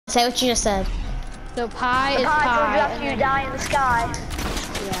Say what you just said. So pie is Pie pie. comes after you die in the sky.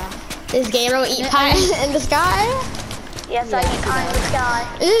 Yeah. Does Gabriel eat pie in the sky? Yes, I eat pie in the sky.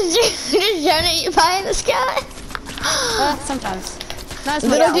 Does Jonah eat pie in the sky? Sometimes. Not as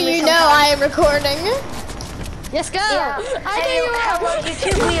Little much. do you know I am recording. Yes, go! Yeah. I know you are! Hello,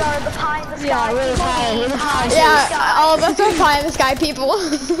 YouTube. We are the pie in the sky. Yeah, we're the people. pie. We're the pie. Yeah, all of us are pie in the sky people.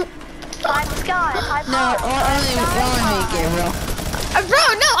 Pie in the sky. Pie, No, only me, Gabriel. Bro,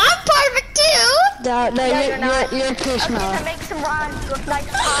 no, I'm perfect too. No, you're a Okay, marshmallow. to make some rhymes with nice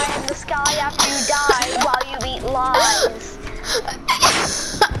pie in the sky after you die while you eat lies.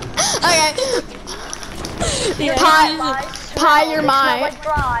 Okay. Yeah, Pie, you're mine. Like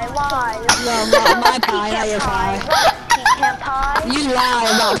dry lies. No, my pie, not your pie. Pecan pie. You lie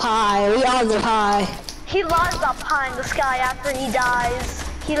about pie. We are the pie. He lies about pie in the sky after he dies.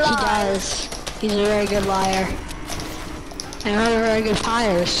 He lies. He does. He's a very good liar. And we're very good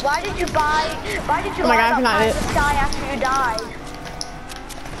piers. Why did you lie about pie in the sky after you died?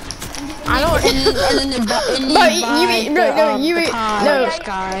 I don't.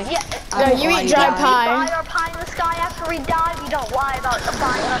 You eat dry pie. We buy our pie in the sky after we die. We don't lie about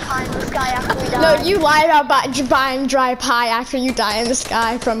buying our pie in the sky after we die. No, you lie about buying dry pie after you die in the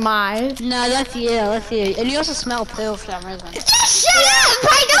sky from mine. No, that's you. That's you. And you also smell poo for some reason. Shut up!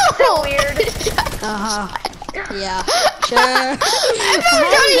 I know. Weird. Yeah. Sure.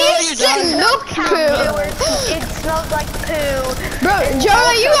 You said milk poo. It smells like poo. Bro,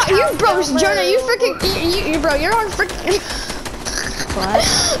 Jonah, you freaking, bro, you're on freaking. What?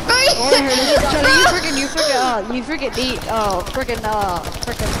 Bro, You freaking eat.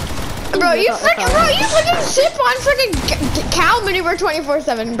 Bro, you freaking sip on freaking cow manure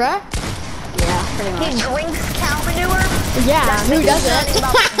 24/7, bruh. Yeah, pretty much. He drinks cow manure. Yeah, who doesn't?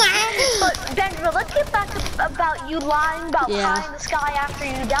 But Benjamin, let's get back about you lying about pie in the sky after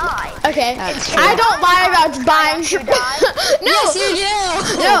you die. Okay, I don't lie about buying. No, Yes, you do.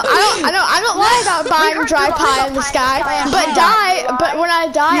 no, I don't lie about buying dry pie in the sky. But when I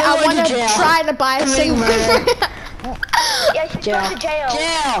die, I want to try to buy some. Yeah, he's going to jail.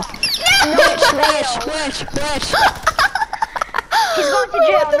 Jail. Bitch. He's going to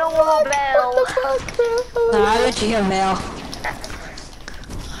jail. No more bail. No, I let you hear bail.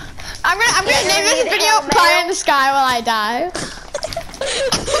 I'm gonna name this video "Pie in the Sky" while I die.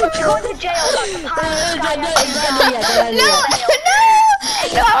 He's going to jail.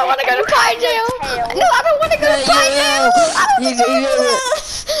 No, I want to go to pie jail. No, I don't want to go to pie jail.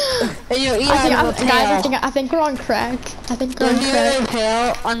 I think we're on crack. I think we're on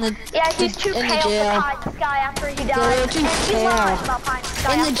crack. Yeah, he's too pale for pie in the sky after he dies. And he lies about pie in the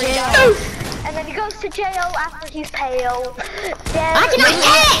sky after he dies. And then he goes to jail after he's pale. I cannot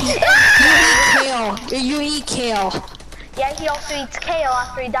eat it! You eat kale. Yeah, he also eats kale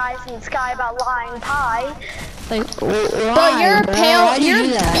after he dies in the sky about lying pie. Like, bro, you're pale.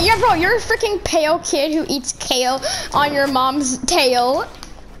 You're a freaking pale kid who eats kale on your mom's tail.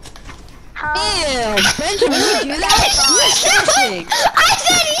 Ew, Benjamin, you do that? I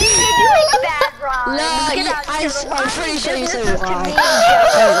said you bad rhymes. No, I'm pretty sure you said lie.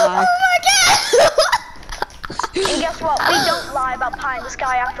 Oh my god! And guess what? We don't lie about pie in the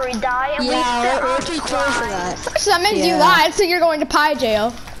sky after we die. And we're too close for that. So that means you lied, so you're going to pie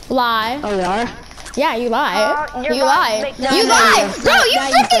jail. Lie. Oh, we are? Yeah, you lie. You lie. No, you lie. Bro, you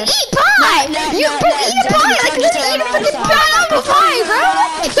freaking eat pie. You eat pie like you eat freaking pie, bro.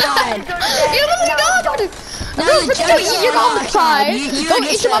 You literally don't. Bro, don't eat your mom's pie. Don't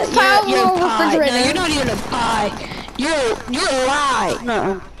eat your mom's pie out of the refrigerator. No, you're not even a pie. You're a lie.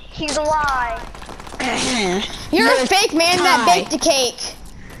 No. He's a lie. You're a fake man that baked a cake.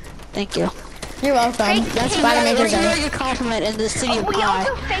 Thank you. You're welcome. That's why I made your day. That's a very good compliment in the city of pie. We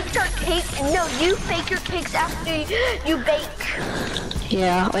also faked our cake. No, you fake your cakes after you bake.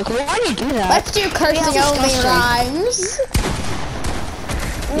 Yeah, like why do you do that? Let's do cursing only rhymes.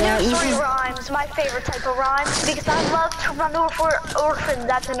 Yeah, nursery rhymes, my favorite type of rhymes, because I love to run over orphans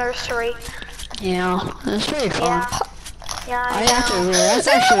at the nursery. Yeah, that's pretty fun. Yeah, I know. That's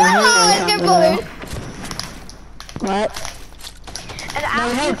actually really fun. What?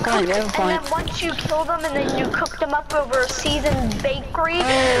 And then once you kill them and then you cook them up over a seasoned bakery,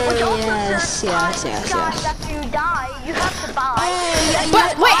 which also serves pie after you die, you have to buy.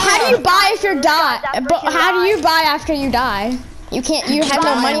 But wait, how do you buy if you die? But how do you buy after you die? You can't. You have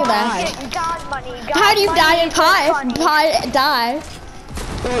no money left. How do you die in pie? If pie die.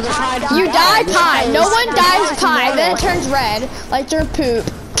 You die pie. No one dies pie. Then it turns red, like your poop.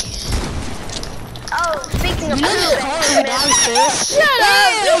 Oh, speaking of poop. Shut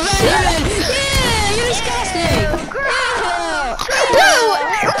up! Yeah, you're disgusting! Bro,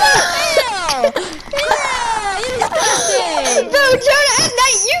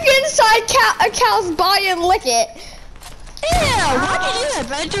 a cow's body and lick it. Ew, why did you do that,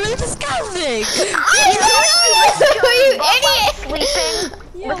 Benjamin? It's disgusting. You idiot. Sleeping.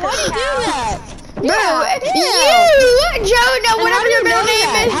 Yeah, why do you do that? Bro, you, Jonah, whatever your middle name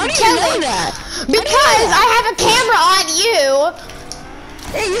is, How do you Kelly. know that? Because I have a camera on you.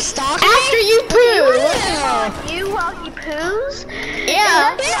 Hey, you stalking After you poo. You while he poos?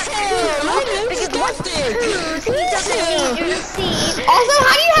 Yeah. That's not true. Because once he poos, he doesn't need you to see. Also,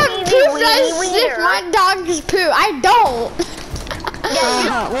 how do you have poo does if wiener. my dog's poo? I don't.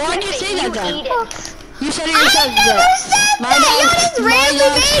 Well, why did you say that then? Eat it. You said it I yourself. never said that. You just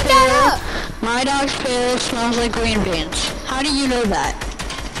randomly made that up. My dog's poo smells like green beans. How do you know that?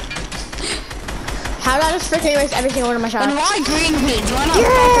 How about I just freaking erase every single one of my shots? And why green beans? Why not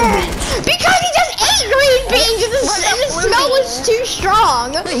purple beans? Because he just ate green beans and the smell was too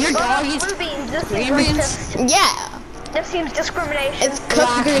strong. Wait, your dog eats Blue beans. This green seems beans? Yeah. This seems discrimination. It's cooked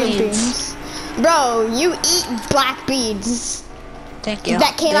Black green beans. beans. Bro, you eat black beans Thank you.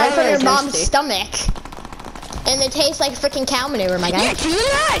 that came out from They're your mom's tasty. stomach. And they taste like freaking cow manure, my guy. Yeah, do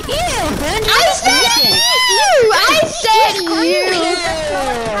that. Ew, Benjamin. I said you! I said you!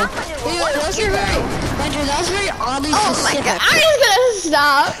 Ew, those are very, Benjamin, that was very oddly Oh my specific. god, I'm just gonna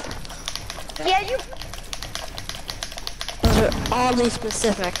stop. Yeah, you. Those are oddly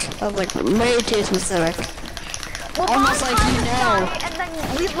specific. That was like way too specific. Well, Almost like you know. And then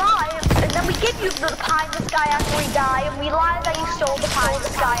we lie, and then we give you the pie in the sky after we die, and we lie that you stole the pie in the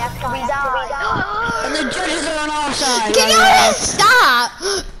sky after we die. And the judges are on our side. Can you just stop?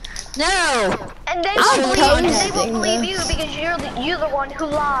 No! And they I'm won't believe, posting you because you're the one who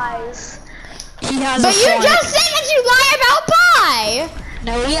lies. He has But a you point. just said that you lie about pie!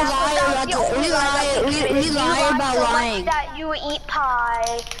 No, we lie about lying. That you eat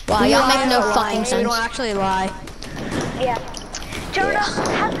pie. Wow, We y'all lie make no about fucking lying. We sense. don't actually lie. Yeah. Jonah,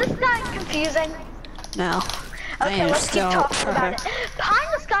 has this not confusing? No. Okay, let's keep talking about it. Pie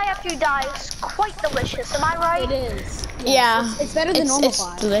in the sky after you die is quite delicious, am I right? It is. Yeah. It's better than normal It's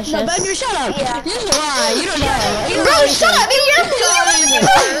pie. delicious. No, Ben, you shut up. Yeah. You just lie. You don't know. Bro, shut up! You don't know anything.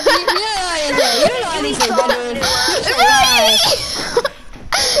 You don't know anything, Ben.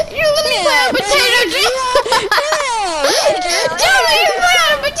 You let me play on potato chip! Don't let me play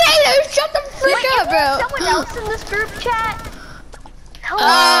on potatoes! Shut the frick up, bro! Someone else in this group chat? Hello?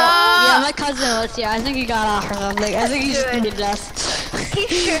 Yeah, my cousin was here. I think he got off or something. I think he just Good. did dust. He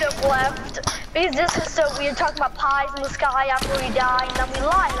should have left. Because this is so weird, talking about pies in the sky after we die, and then we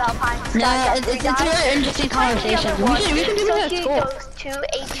lie about pies in the sky No, after we it's die. a very interesting conversation. We can do So that at he school. goes to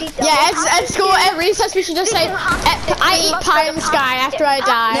HE. Yeah, at school, at recess, we should just say, I eat pie in the sky after I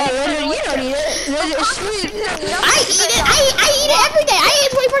die. No, you don't eat it. It's sweet. I eat it! I eat it every day! I eat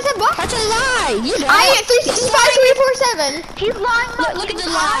it 24/7 bucks! That's a lie. You don't. I eat 365 24/7! He's lying about Look at eating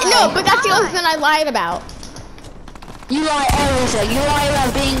the pie. lie. No, but that's the only thing I lied about. You lie everything. You lie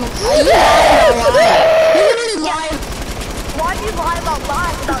about being. You lie about lying. You literally lie. Why do you lie about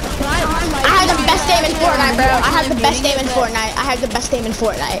lying about eating pie? I had the best game in Fortnite, bro. I had the best game in Fortnite. I had the best game in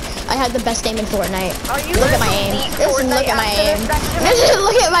Fortnite. I had the best game in Fortnite. Are you Look at my gonna aim. delete Just Fortnite look at my after aim. this section? Just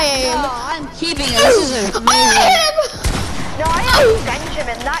look at my aim. Oh, I'm keeping it. This is Oh, amazing. him! No, I have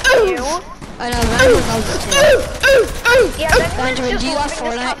Benjamin, not you. I know. Benjamin loves it too. Yeah, Benjamin, Benjamin's do you love just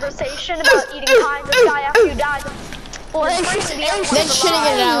having this Fortnite? conversation about eating pie in the sky after you die. Well, it's crazy the other Then one's shitting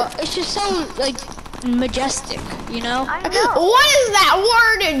it alive. out. It's just so like majestic, you know? I know. What is that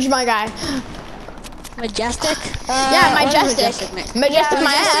wordage, my guy? Majestic? Yeah, what is majestic. Nick? Majestic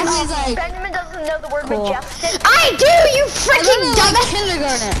my majestic ass. means like Benjamin doesn't know the word Cool. majestic. I do, you I freaking learned it in, like, dumbass.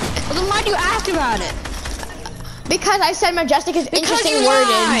 kindergarten. Well, then why'd you ask about it? Because I said majestic is interesting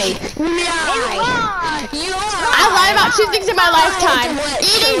wordage. You I lied about two things in my lifetime.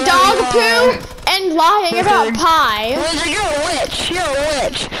 Eating dog poo and lying about pie. You're a witch. You're a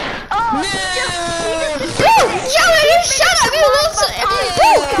witch. Oh, Joey, shut up, you little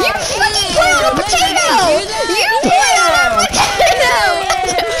you fucking put on a potato! You put on a potato!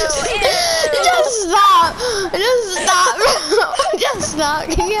 Just stop! Just stop! Just stop!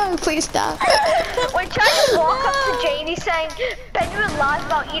 Can you please stop? We're trying to walk up to Janie saying Benjamin lies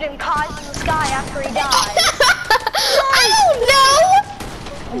about eating pies in the sky after he dies. I don't know!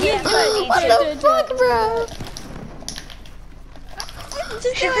 Yeah, but What the fuck, bro?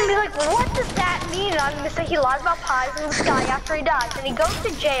 she's gonna be like, what does that mean? And I'm gonna say he lies about pies in the sky after he dies, and he goes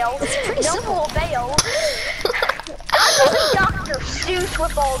to jail, no full bail. I'm just Dr. Seuss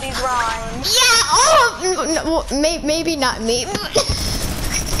with all these rhymes. Yeah, oh, maybe not me.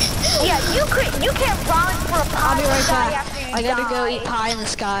 Yeah, you can't rhyme for a pie I'll be in the right sky back. after you I gotta die. go eat pie in the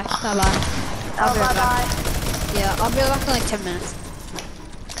sky. Bye-bye. Oh, I'll be right back. bye-bye. Yeah, I'll be back in like 10 minutes.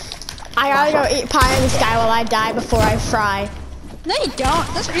 I gotta go eat pie in the sky while I die before I fry. No, you don't.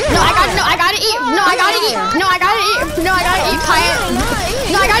 That's I gotta eat pie. I gotta eat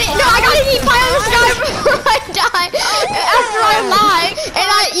pie in the sky before I die. After I lie and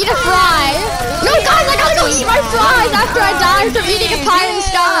I eat a fry. No, guys, I gotta go eat my fries after I die from eating a pie in the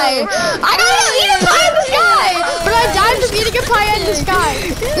sky. I gotta eat a pie in the sky, but I died from eating a pie in the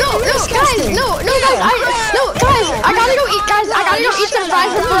sky. No, guys, I gotta go eat some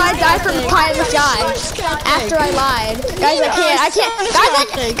fries before I die from pie in the sky. After I lied, guys, I can't. I can't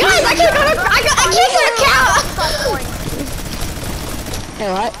get a cow. Hey,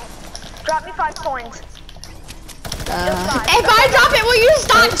 what? Drop me 5 coins. If I drop it, will you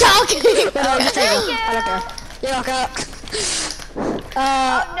stop talking? I don't care. You're welcome.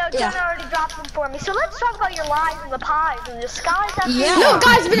 No, Jenna already dropped them for me. So let's talk about your lies and the pies and the skies. No,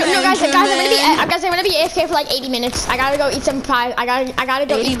 guys, I'm gonna be AFK for like 80 minutes. I gotta go eat some pie. I gotta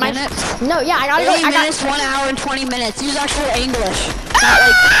go eat my. No, yeah, I gotta go. 80 minutes, 1 hour and 20 minutes. Use actual English.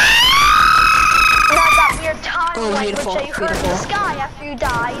 Not that weird time language beautiful, that you heard in the sky after you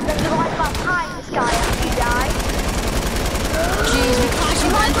die, and then you lie about pie in the sky after you die. Jeez, we caught you,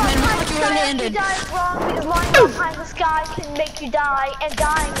 Benjamin. We thought you were You handed. die is wrong because lying about pie in the sky can make you die, and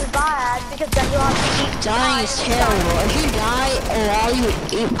dying is bad because then you'll have to eat. Dying is terrible. If you die while you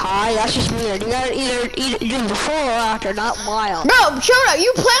eat pie, that's just weird. You gotta either eat it before or after, not while. Bro, shut up.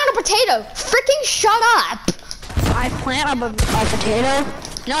 You plant on a potato. Freaking shut up. I plant a potato?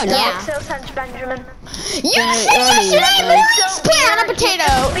 No, I don't. Yeah. Makes no sense, Benjamin. You said yesterday, plant on a potato.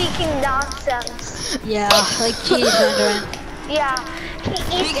 Speaking nonsense. Yeah, like geez, Benjamin. Yeah,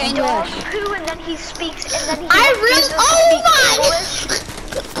 he eats dog poo and then he speaks and then he refuses to speak English.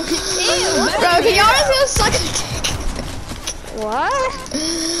 Bro, can y'all just go suck a dick? What?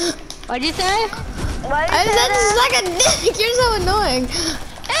 What'd you say? I said suck a dick. You're so annoying.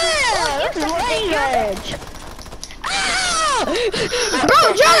 It's language. Bro,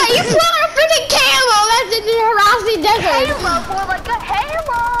 Jonah, you put on a freaking camel that's in the Harassi Desert. Halo, more like a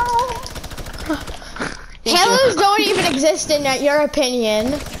halo. Halos don't even exist in your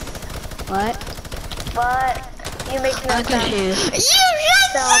opinion. What? But you make no I'm sense. confused. You just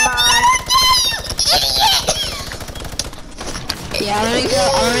Yeah, I'm gonna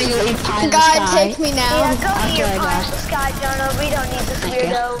go eat pie in the God, sky. take me now. Yeah, go eat your I pie die. in the sky, Jonah. We don't need this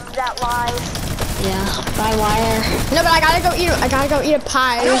weirdo that lies. Yeah, by wire. No, but I gotta go eat a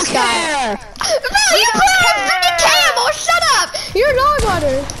pie in the sky. Care. Bro, you put on a freaking camel. Shut up. You're dog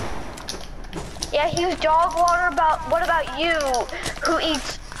water. Yeah, he's dog water. What about you, who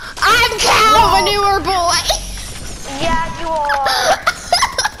eats? I'm cow manure boy. Yeah, you are.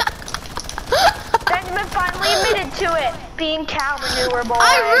 Benjamin finally admitted to it, being cow manure boy.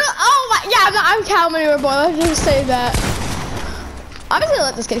 I'm cow manure boy. Let's just say that. I'm just gonna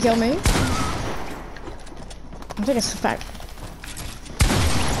let this kid kill me. I think it's a fact.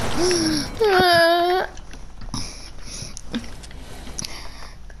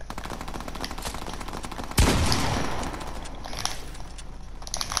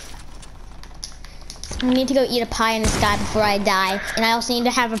 I need to go eat a pie in the sky before I die, and I also need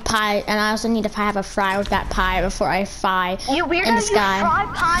to have a pie, and I also need to have a fry with that pie before I fry You weirdo, in the sky. you fry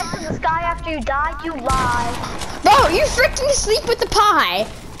pies in the sky after you die, you lie. Bro, you freaking sleep with the pie,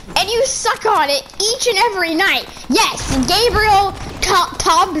 and you suck on it each and every night. Yes, Gabriel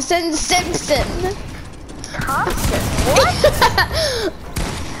Thompson Simpson. Thompson? What?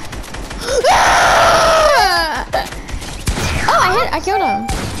 Oh, I killed him.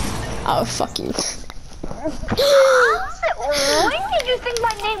 Oh, fuck you. Thompson? When did you think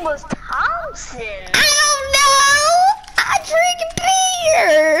my name was Thompson? I don't know. I drink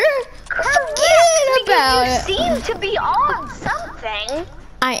beer. Forget about it. You seem to be on something.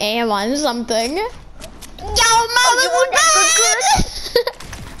 I am on something. Yo, mother's bad.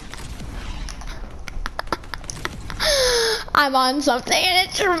 I'm on something and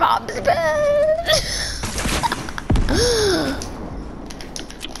it's your mom's bed.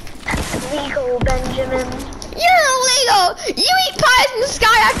 That's illegal, Benjamin. You're illegal. You eat pies in the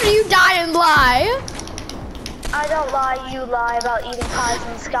sky after you die and lie. I don't lie, you lie about eating pies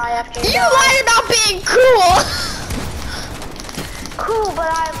in the sky after you die. You lied about being cool. Cool, but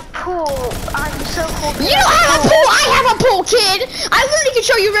I have a pool. I'm so cool. You don't have a pool. I have a pool, kid. I literally can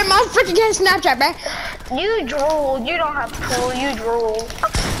show you in my freaking Snapchat, man. You drool. You don't have a pool. You drool.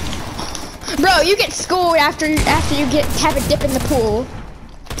 Bro, you get schooled after you have a dip in the pool.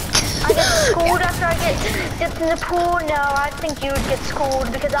 I get schooled after I get dipped in the pool? No, I think you would get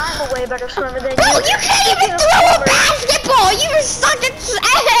schooled because I'm a way better swimmer than Bro, you. you can't even throw a basketball! You suck at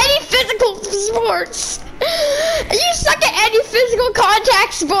any physical sports! You suck at any physical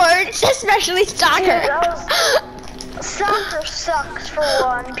contact sports, especially soccer. Dude, soccer sucks for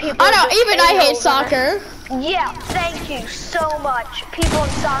one. People. I know, even I hate soccer. Yeah, thank you so much. People in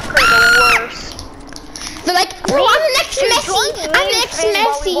soccer are the worst. They're like, bro, I'm the next Messi. I'm the next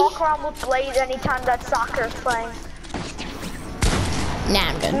Messi. We walk around with blades anytime that soccer is playing. Nah,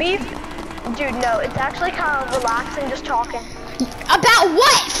 I'm good. Me, dude, no, it's actually kind of relaxing just talking. About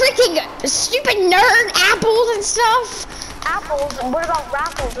what? Freaking stupid nerd apples and stuff? Apples? What about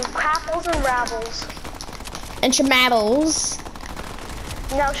raffles? There's crapples and rabbles. And schmabbles.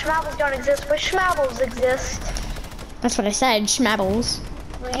 No, schmabbles don't exist, but schmabbles exist. That's what I said, schmabbles.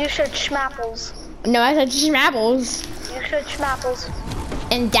 Well, you should schmapples. No, I said schmabbles. You should schmapples.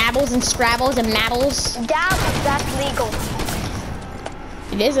 And dabbles and scrabbles and mabbles. Dabbles, that's legal.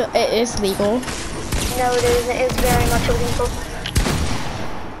 It is legal. No, it isn't. It is very much illegal.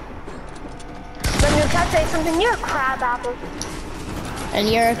 Let me tell you something. You're a crab apple. And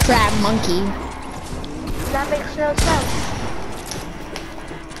you're a crab monkey. That makes no sense.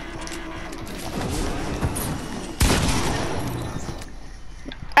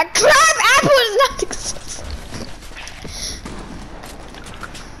 A crab apple does not exist.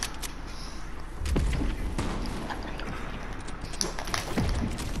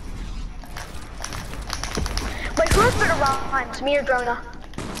 Wait, who's better rhymes, me or Drona?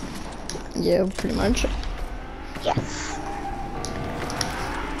 Yeah, pretty much. Yes.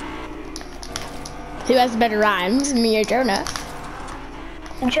 Who has better rhymes, me or Jonah?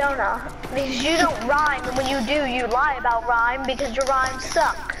 Jonah, because you don't rhyme, and when you do, you lie about rhyme because your rhymes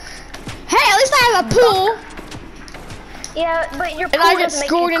suck. Hey, at least I have a pool. Yeah, but your pool And I get doesn't make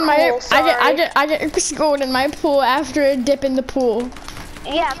schooled you in cool, my sorry. I get schooled in my pool after a dip in the pool.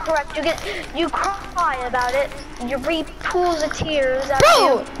 Yeah, correct. You cry about it. You reap pools of tears.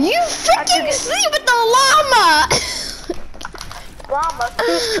 Bro, you freaking sleep with the llama. Llama,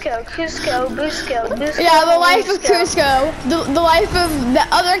 Cusco, Busco. Yeah, the life of Cusco. The life of the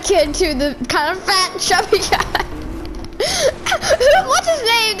other kid too, the kind of fat, chubby guy. What's his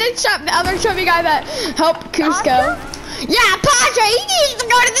name? The other chubby guy that helped Cusco. Yeah, Pacha, he needs to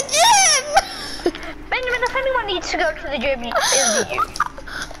go to the gym! Benjamin, if anyone needs to go to the gym, it's you.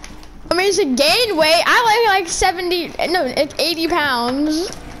 I mean, to gain weight, I like 80 pounds.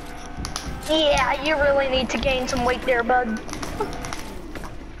 Yeah, you really need to gain some weight there, bud.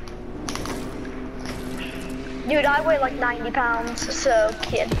 Dude, I weigh like 90 pounds, so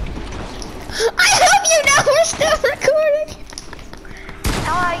kid. I hope you know we're still recording.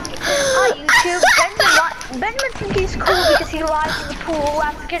 Hi YouTube. Benjamin thinks he's cool because he lies in the pool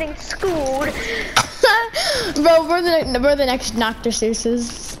after getting schooled. Bro, we're the next Dr.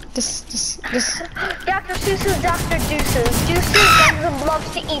 Seuss's. Just. Dr. Seuss's Dr. Deuces. Benjamin loves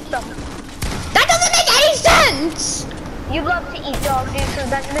to eat them. That doesn't make any sense! You love to eat dog deuces,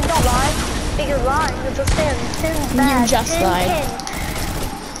 Benjamin, don't lie. Because lying is a sin. Sin's bad. You just sin, lied.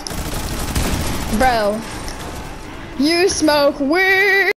 sin. Bro, you smoke weed.